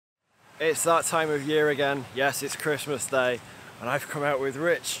It's that time of year again. Yes, it's Christmas Day and I've come out with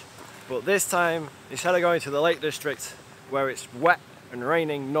Rich. But this time, instead of going to the Lake District where it's wet and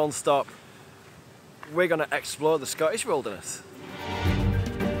raining non-stop, we're going to explore the Scottish wilderness.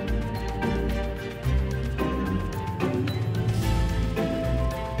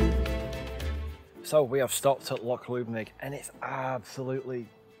 So we have stopped at Loch Lubnaig and it's absolutely,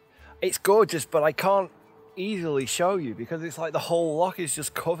 it's gorgeous, but I can't easily show you because it's like the whole loch is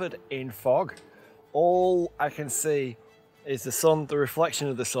just covered in fog. All I can see is the sun, the reflection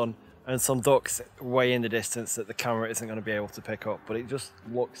of the sun, and some ducks way in the distance that the camera isn't going to be able to pick up, but it just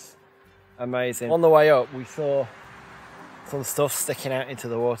looks amazing. On the way up we saw some stuff sticking out into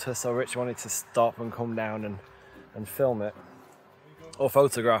the water, so Rich wanted to stop and come down and film it or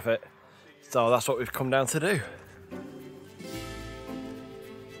photograph it. So that's what we've come down to do.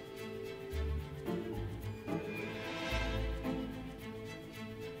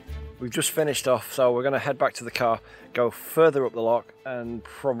 We've just finished off, so we're going to head back to the car, go further up the loch and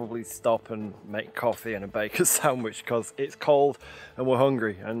probably stop and make coffee and a bacon sandwich because it's cold and we're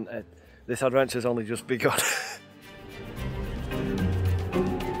hungry and this adventure's only just begun.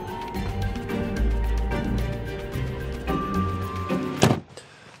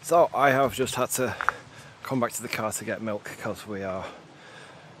 So I have just had to come back to the car to get milk because we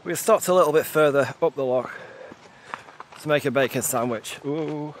stopped a little bit further up the loch to make a bacon sandwich.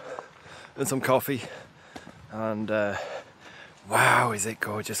 Ooh, and some coffee, and wow, is it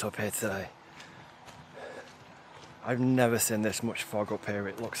gorgeous up here today. I've never seen this much fog up here.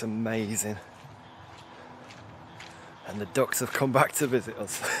 It looks amazing, and the ducks have come back to visit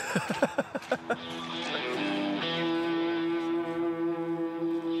us.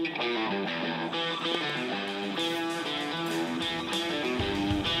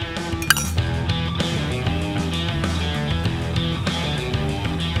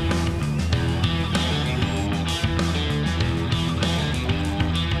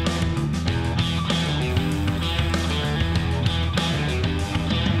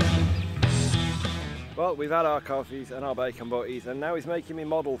 Well, we've had our coffees and our bacon butties, and now he's making me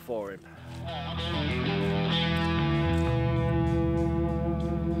model for him.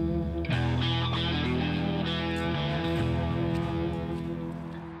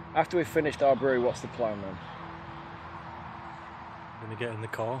 After we've finished our brew, what's the plan then? I'm going to get in the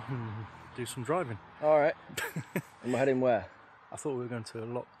car and do some driving. Alright. And we're heading where? I thought we were going to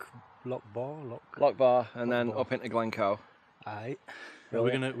Loch Bar, and then up into Glencoe. Aye.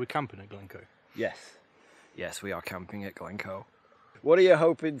 Really? We're camping at Glencoe. Yes. Yes, we are camping at Glencoe. What are you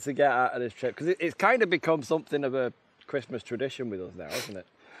hoping to get out of this trip? Because it's kind of become something of a Christmas tradition with us now, isn't it?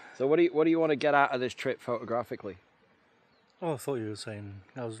 So what do you want to get out of this trip photographically? Oh, I thought you were saying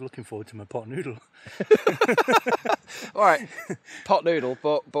I was looking forward to my pot noodle. All right, pot noodle,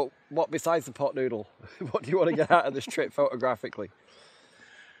 but what besides the pot noodle? What do you want to get out of this trip photographically?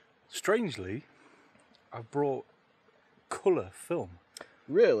 Strangely, I've brought colour film.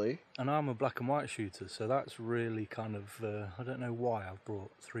 Really? And I'm a black and white shooter, so that's really kind of, I don't know why I've brought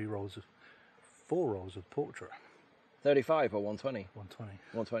 4 rolls of portrait. 35 or 120? 120.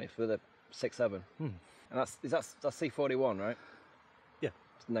 120 for the 6.7. And that's C41, right? Yeah.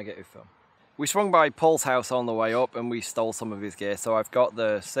 It's negative film. We swung by Paul's house on the way up and we stole some of his gear. So I've got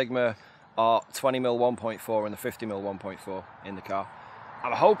the Sigma Art 20mm 1.4 and the 50mm 1.4 in the car.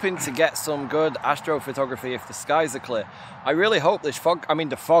 I'm hoping to get some good astrophotography if the skies are clear. I really hope this fog, I mean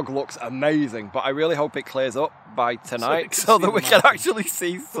the fog looks amazing, but I really hope it clears up by tonight so that we can actually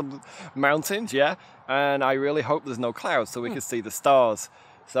see some mountains, yeah? And I really hope there's no clouds so we can see the stars.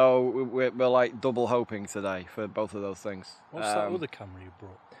 So we're like double hoping today for both of those things. What's that other camera you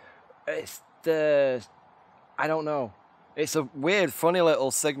brought? It's I don't know. It's a weird, funny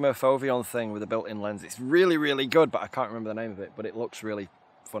little Sigma Foveon thing with a built-in lens. It's really, really good, but I can't remember the name of it, but it looks really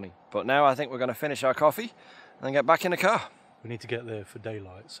funny. But now I think we're going to finish our coffee and then get back in the car. We need to get there for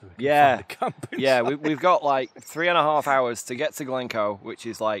daylight so we can find the camp inside. Yeah, we've got like 3.5 hours to get to Glencoe, which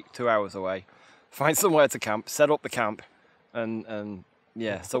is like 2 hours away. Find somewhere to camp, set up the camp, and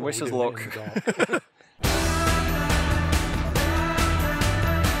yeah, so wish us luck.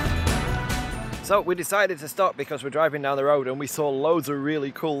 So we decided to stop because we're driving down the road and we saw loads of really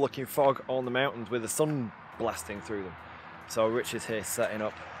cool looking fog on the mountains with the sun blasting through them. So Rich is here setting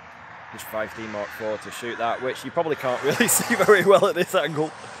up his 5D Mark IV to shoot that, which you probably can't really see very well at this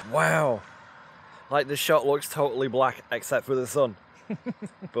angle. Wow, like the shot looks totally black except for the sun.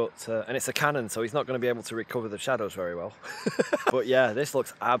 But and it's a Canon, so he's not going to be able to recover the shadows very well. But yeah, this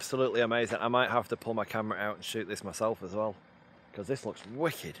looks absolutely amazing. I might have to pull my camera out and shoot this myself as well, because this looks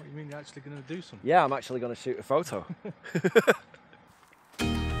wicked. What, you mean you're actually going to do something? Yeah, I'm actually going to shoot a photo.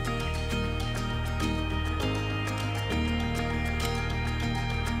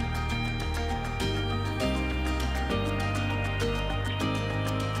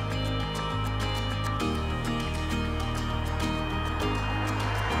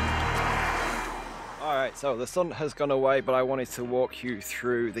 Right, so the sun has gone away, but I wanted to walk you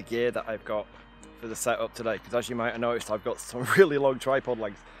through the gear that I've got for the setup today, because as you might have noticed, I've got some really long tripod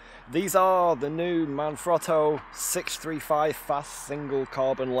legs. These are the new Manfrotto 635 fast single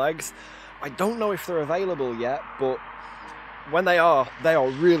carbon legs. I don't know if they're available yet, but when they are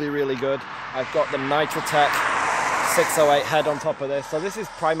really, really good. I've got the Nitrotech 608 head on top of this. So this is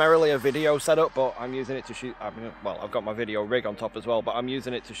primarily a video setup, but I'm using it to shoot, well, I've got my video rig on top as well, but I'm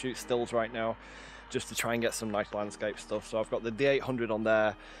using it to shoot stills right now, just to try and get some nice landscape stuff. So I've got the D800 on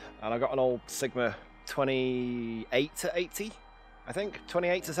there, and I've got an old Sigma 28 to 80, I think,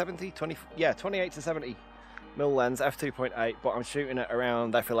 28 to 70, 28 to 70 mil lens, f2.8, but I'm shooting it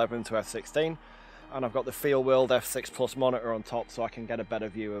around f11 to f16. And I've got the Feel World F6 Plus monitor on top, so I can get a better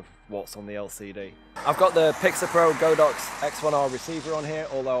view of what's on the LCD. I've got the Pixapro Godox X1R receiver on here,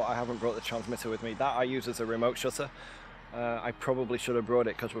 although I haven't brought the transmitter with me. That I use as a remote shutter. I probably should have brought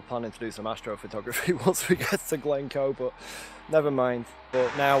it because we're planning to do some astrophotography once we get to Glencoe, but never mind.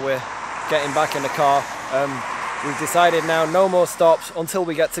 But now we're getting back in the car. We've decided now no more stops until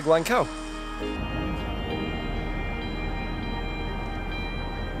we get to Glencoe.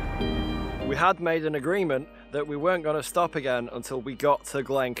 We had made an agreement that we weren't going to stop again until we got to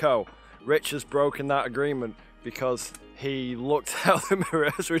Glencoe. Rich has broken that agreement because he looked out the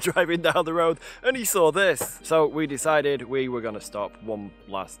mirror as we're driving down the road and he saw this. So we decided we were going to stop one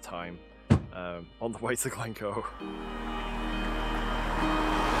last time on the way to Glencoe.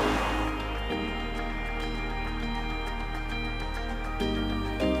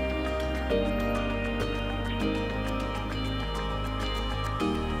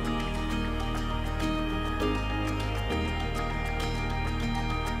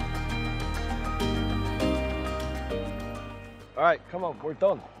 Alright, come on, we're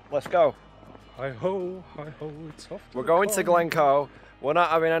done. Let's go. Hi-ho, it's off. We're going to Glencoe. We're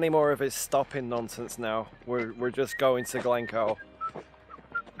not having any more of his stopping nonsense now. We're just going to Glencoe.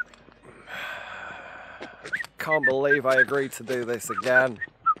 Can't believe I agreed to do this again.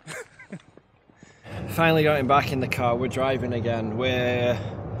 Finally got him back in the car. We're driving again. We're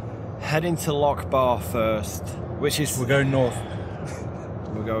heading to Lochbar first, which is... We're going north.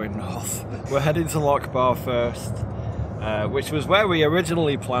 We're going north. We're heading to Lochbar first. Which was where we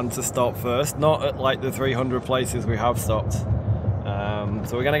originally planned to stop first, not at like the 300 places we have stopped.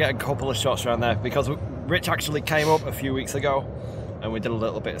 So we're going to get a couple of shots around there because Rich actually came up a few weeks ago and we did a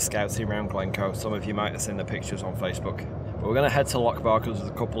little bit of scouting around Glencoe. Some of you might have seen the pictures on Facebook. But we're going to head to Lochbar because there's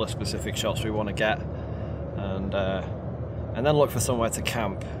a couple of specific shots we want to get, and then look for somewhere to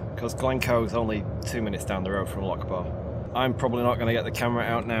camp because Glencoe is only 2 minutes down the road from Lochbar. I'm probably not going to get the camera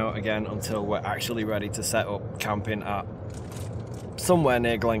out now again until we're actually ready to set up camping at somewhere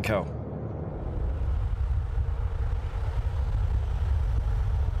near Glencoe.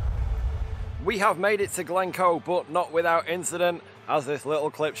 We have made it to Glencoe, but not without incident, as this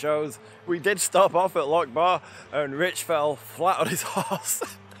little clip shows. We did stop off at Lochbar and Rich fell flat on his horse.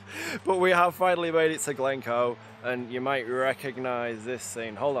 But we have finally made it to Glencoe, and you might recognise this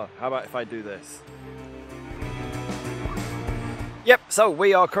scene. Hold on, how about if I do this? Yep, so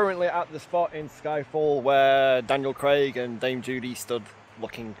we are currently at the spot in Skyfall where Daniel Craig and Dame Judy stood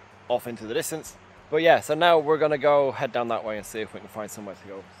looking off into the distance. But yeah, so now we're going to go head down that way and see if we can find somewhere to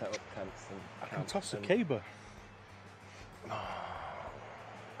go set up tents. And I can toss a caber.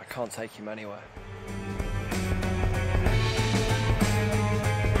 I can't take him anywhere.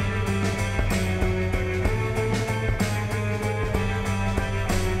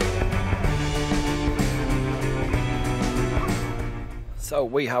 So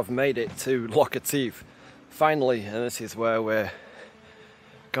we have made it to Loch Etive, finally, and this is where we're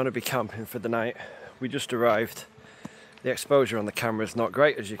going to be camping for the night. We just arrived. The exposure on the camera is not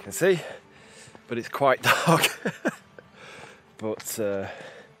great, as you can see, but it's quite dark. But,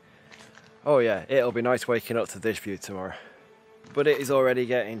 oh yeah, it'll be nice waking up to this view tomorrow. But it is already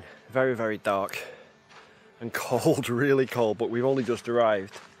getting very, very dark and cold, really cold, but we've only just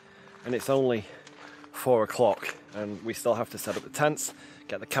arrived and it's only 4 o'clock and we still have to set up the tents,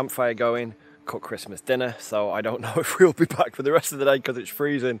 get the campfire going, cook Christmas dinner. So I don't know if we'll be back for the rest of the day because it's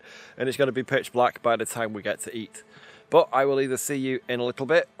freezing and it's going to be pitch black by the time we get to eat. But I will either see you in a little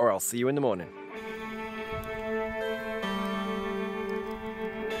bit or I'll see you in the morning.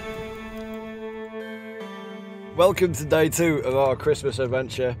 Welcome to day 2 of our Christmas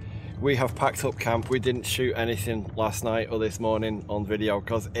adventure. We have packed up camp. We didn't shoot anything last night or this morning on video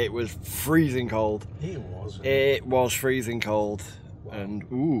because it was freezing cold. It was freezing cold. Wow. And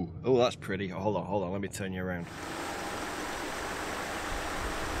ooh, oh, that's pretty. Hold on, let me turn you around.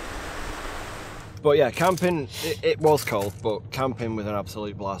 But yeah, camping, it was cold, but camping was an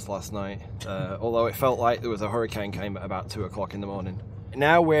absolute blast last night. Although it felt like there was a hurricane came at about 2 o'clock in the morning.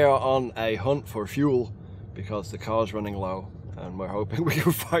 Now we're on a hunt for fuel because the car's running low and we're hoping we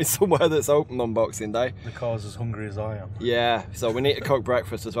can find somewhere that's open on Boxing Day. The car's as hungry as I am. Yeah, so we need to cook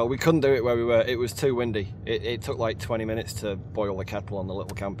breakfast as well. We couldn't do it where we were, it was too windy. It took like 20 minutes to boil the kettle on the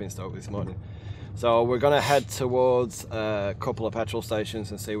little camping stove this morning. So we're gonna head towards a couple of petrol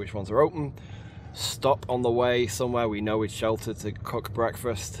stations and see which ones are open. Stop on the way somewhere we know is sheltered to cook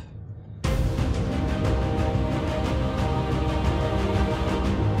breakfast.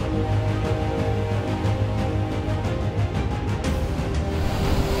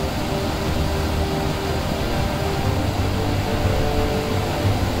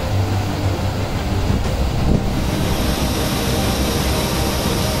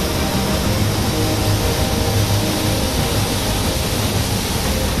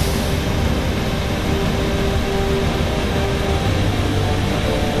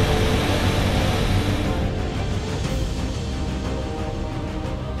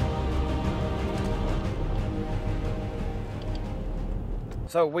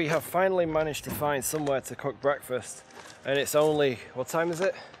 So we have finally managed to find somewhere to cook breakfast, and it's only, what time is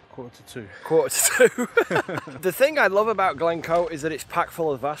it? 1:45. 1:45. The thing I love about Glencoe is that it's packed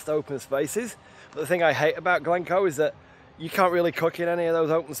full of vast open spaces. But the thing I hate about Glencoe is that you can't really cook in any of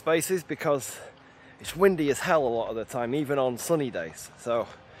those open spaces because it's windy as hell a lot of the time, even on sunny days. So,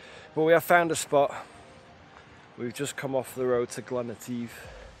 but we have found a spot. We've just come off the road to Glen Etive,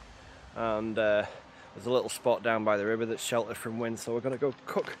 and there's a little spot down by the river that's sheltered from wind, so we're going to go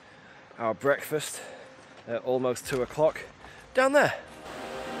cook our breakfast at almost 2 o'clock down there.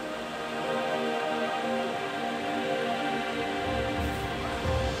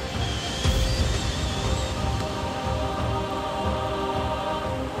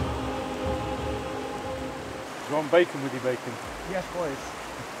 Do you want bacon with your bacon? Yes,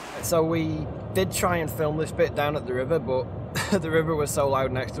 please. So we did try and film this bit down at the river, but the river was so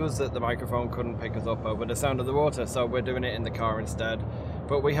loud next to us that the microphone couldn't pick us up over the sound of the water, so we're doing it in the car instead.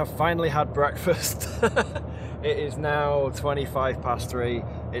 But we have finally had breakfast. It is now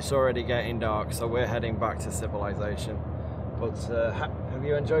 3:25. It's already getting dark, so we're heading back to civilization. But have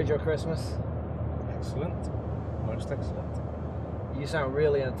you enjoyed your Christmas? Excellent. Most excellent. You sound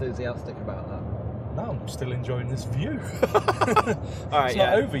really enthusiastic about that. No, I'm still enjoying this view. All right, it's yeah.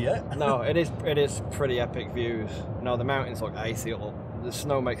 not over yet. No, it is pretty epic views. No, the mountains look icy. The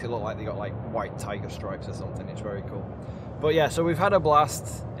snow makes it look like they got like white tiger stripes or something. It's very cool. But yeah, so we've had a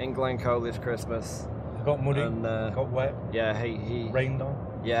blast in Glencoe this Christmas. I got muddy, And, got wet, Yeah, he rained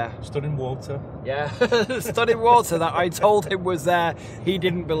on, yeah, stood in water. yeah, stood in water that I told him was there. He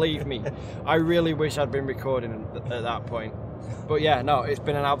didn't believe me. I really wish I'd been recording at that point. But yeah, no, it's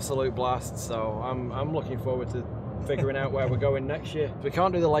been an absolute blast. So I'm looking forward to figuring out where we're going next year. We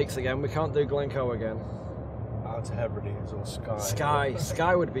can't do the lakes again. We can't do Glencoe again. Out to Hebrides or Skye.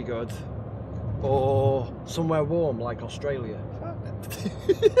 Skye would be good. Or somewhere warm like Australia.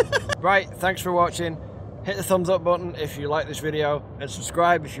 Right, thanks for watching. Hit the thumbs up button if you like this video, and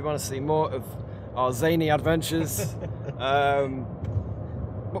subscribe if you want to see more of our zany adventures. How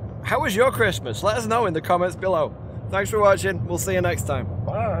was your Christmas? Let us know in the comments below. Thanks for watching. We'll see you next time.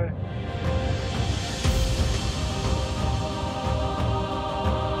 Bye.